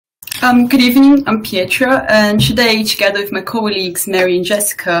Good evening, I'm Pietra, and today, together with my colleagues Mary and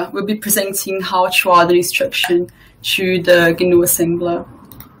Jessica, we'll be presenting how to add an instruction to the GNU assembler.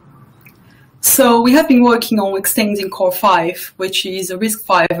 So we have been working on extending core5, which is a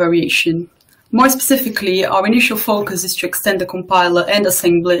RISC-V variation. More specifically, our initial focus is to extend the compiler and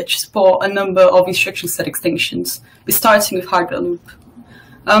assembler to support a number of instruction set extensions, starting with hardware loop.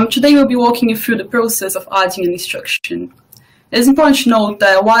 Today we'll be walking you through the process of adding an instruction. It is important to note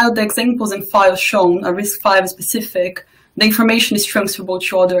that while the examples and files shown are RISC-V specific, the information is transferable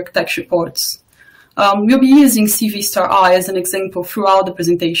to other architecture ports. We'll be using CV*I as an example throughout the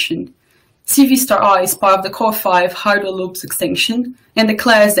presentation. CV*I is part of the core5 hardware loops extension and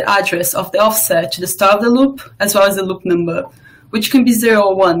declares the address of the offset to the start of the loop, as well as the loop number, which can be 0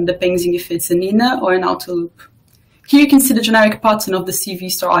 or 1, depending if it's an inner or an outer loop. Here you can see the generic pattern of the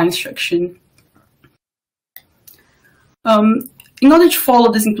CV*I instruction. In order to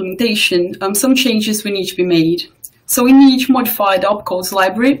follow this implementation, some changes will need to be made. So we need to modify the opcodes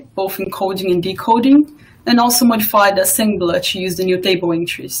library, both encoding and decoding, and also modify the assembler to use the new table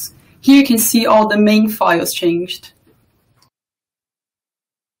entries. Here you can see all the main files changed.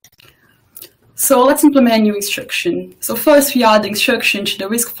 So let's implement a new instruction. So first we add the instruction to the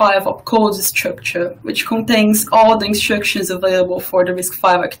RISC-V opcodes structure, which contains all the instructions available for the RISC-V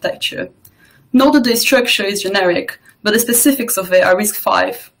architecture. Note that the structure is generic, but the specifics of it are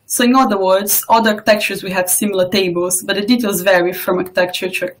RISC-V. So in other words, other architectures will have similar tables, but the details vary from architecture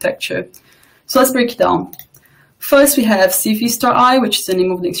to architecture. So let's break it down. First, we have CV*I, which is the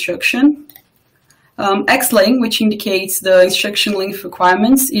name of the instruction. Xlang, which indicates the instruction length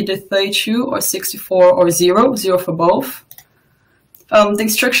requirements, either 32 or 64 or 0, 0 for both. The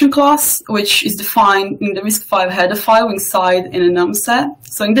instruction class, which is defined in the RISC-V header file inside in a num set.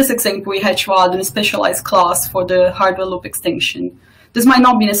 So in this example, we had to add a specialized class for the hardware loop extension. This might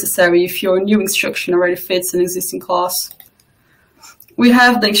not be necessary if your new instruction already fits an existing class. We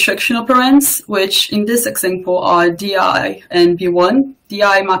have the instruction operands, which in this example are di and b1,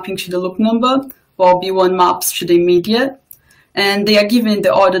 di mapping to the loop number, while b1 maps to the immediate, and they are given in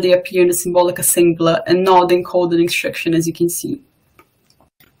the order they appear in the symbolic assembler and not the encoded instruction, as you can see.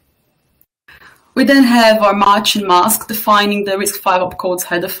 We then have our match and mask defining the RISC-V opcodes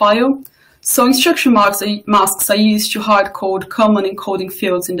header file. So instruction masks are used to hard-code common encoding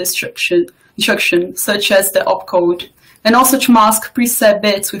fields in the instruction, such as the opcode, and also to mask preset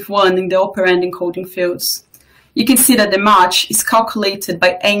bits with 1 in the operand encoding fields. You can see that the match is calculated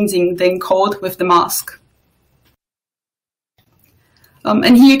by ending the encode with the mask.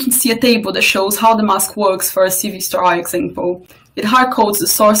 And here you can see a table that shows how the mask works for a CV*I example. It hardcodes the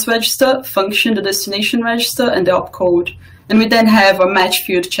source register, function, the destination register, and the opcode. And we then have our match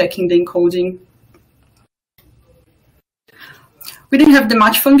field checking the encoding. We then have the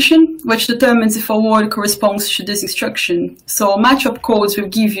match function, which determines if a word corresponds to this instruction. So match opcodes will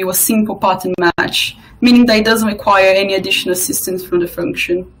give you a simple pattern match, meaning that it doesn't require any additional assistance from the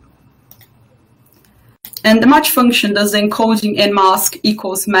function. And the match function does the encoding and mask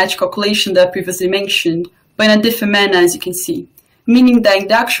equals match calculation that I previously mentioned, but in a different manner, as you can see, meaning that in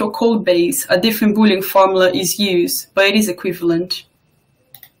the actual code base, a different Boolean formula is used, but it is equivalent.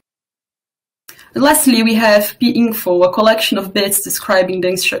 And lastly, we have pinfo, a collection of bits describing the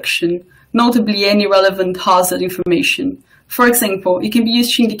instruction, notably any relevant hazard information. For example, it can be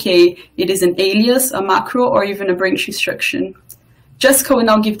used to indicate it is an alias, a macro, or even a branch instruction. Jessica will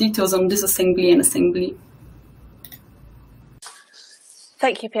now give details on disassembly and assembly.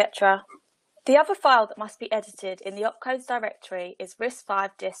 Thank you, Pietra. The other file that must be edited in the opcodes directory is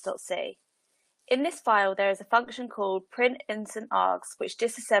risc-v-dis.c. In this file, there is a function called print instant args, which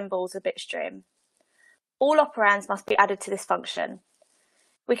disassembles a bit stream. All operands must be added to this function.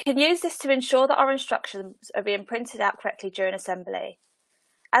 We can use this to ensure that our instructions are being printed out correctly during assembly.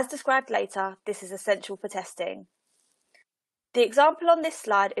 As described later, this is essential for testing. The example on this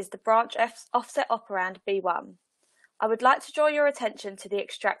slide is the branch offset operand b1. I would like to draw your attention to the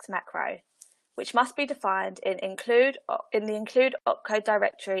extract macro, which must be defined in the include opcode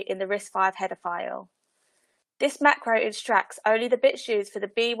directory in the RISC-V header file. This macro extracts only the bits used for the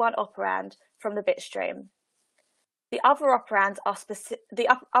b1 operand from the bit stream. The other operations are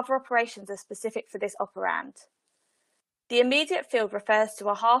specific for this operand. The immediate field refers to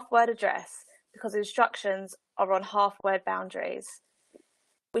a half-word address because instructions are on half-word boundaries.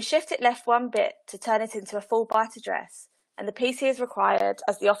 We shift it left 1 bit to turn it into a full byte address, and the PC is required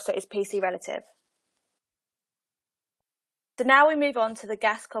as the offset is PC relative. So now we move on to the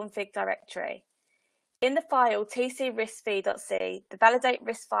gas config directory. In the file tc-risc-v.c, the validate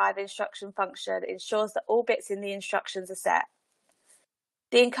RISC-V instruction function ensures that all bits in the instructions are set.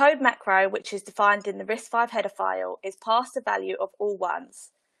 The encode macro, which is defined in the RISC-V header file, is passed a value of all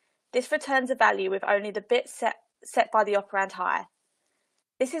ones. This returns a value with only the bits set by the operand high.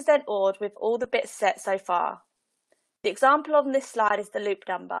 This is then ORed with all the bits set so far. The example on this slide is the loop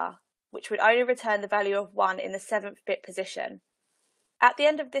number, which would only return the value of 1 in the 7th bit position. At the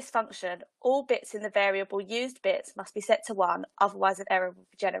end of this function, all bits in the variable used bits must be set to 1, otherwise an error will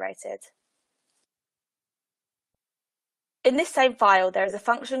be generated. In this same file, there is a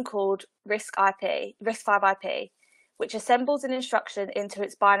function called RISC-V IP, which assembles an instruction into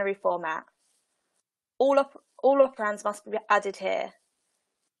its binary format. All operands must be added here.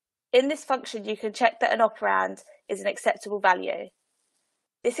 In this function, you can check that an operand is an acceptable value.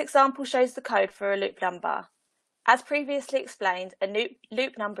 This example shows the code for a loop number. As previously explained, a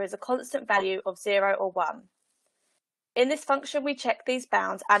loop number is a constant value of 0 or 1. In this function, we check these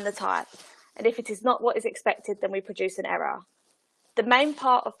bounds and the type, and if it is not what is expected, then we produce an error. The main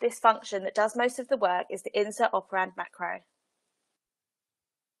part of this function that does most of the work is the insert operand macro.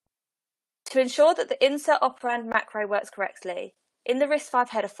 To ensure that the insert operand macro works correctly, in the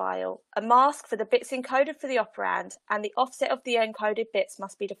RISC-V header file, a mask for the bits encoded for the operand and the offset of the encoded bits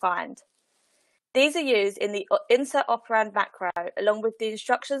must be defined. These are used in the insert operand macro along with the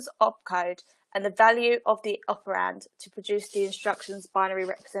instructions opcode and the value of the operand to produce the instruction's binary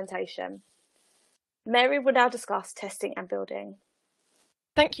representation. Mary will now discuss testing and building.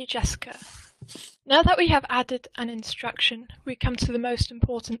 Thank you, Jessica. Now that we have added an instruction, we come to the most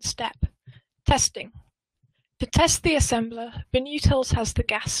important step, testing. To test the assembler, BNutils has the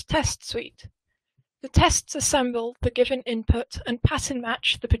GAS test suite. The tests assemble the given input and pattern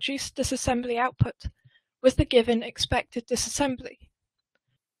match the produced disassembly output with the given expected disassembly.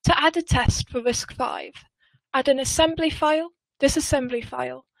 To add a test for RISC-V, add an assembly file, disassembly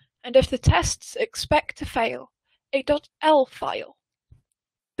file, and if the tests expect to fail, a .l file.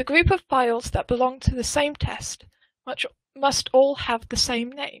 The group of files that belong to the same test must all have the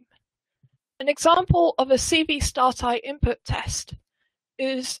same name. An example of a CV start-I input test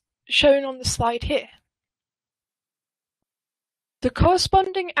is shown on the slide here. The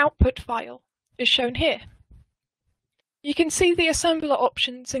corresponding output file is shown here. You can see the assembler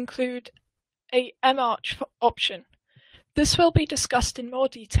options include a march option. This will be discussed in more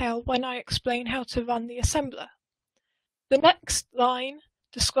detail when I explain how to run the assembler. The next line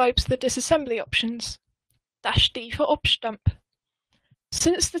describes the disassembly options, -D for upstump.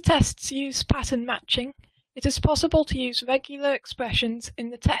 Since the tests use pattern matching, it is possible to use regular expressions in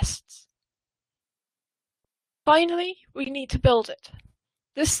the tests. Finally, we need to build it.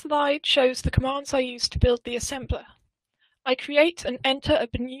 This slide shows the commands I use to build the assembler. I create and enter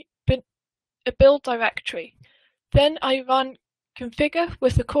a build directory. Then I run configure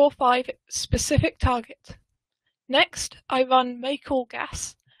with the Core5 specific target. Next, I run make all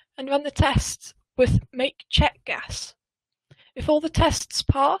gas and run the tests with make check gas. If all the tests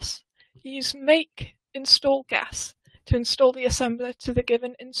pass, use make install gas to install the assembler to the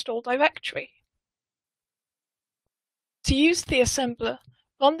given install directory. To use the assembler,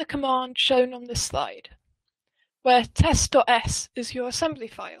 run the command shown on this slide, where test.s is your assembly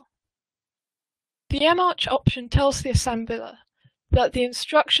file. The march option tells the assembler that the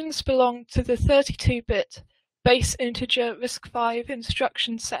instructions belong to the 32-bit base integer RISC-V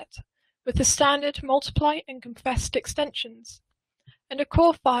instruction set with the standard multiply and compressed extensions, and a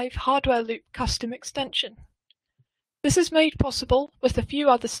Core5 hardware loop custom extension. This is made possible with a few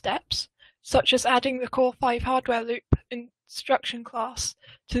other steps, such as adding the Core5 hardware loop instruction class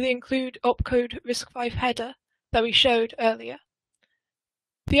to the include opcode RISC-V header that we showed earlier.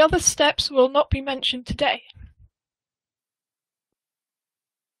 The other steps will not be mentioned today.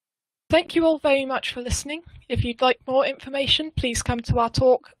 Thank you all very much for listening. If you'd like more information, please come to our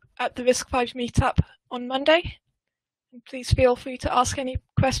talk at the RISC-V Meetup on Monday. And please feel free to ask any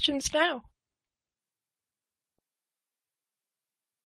questions now.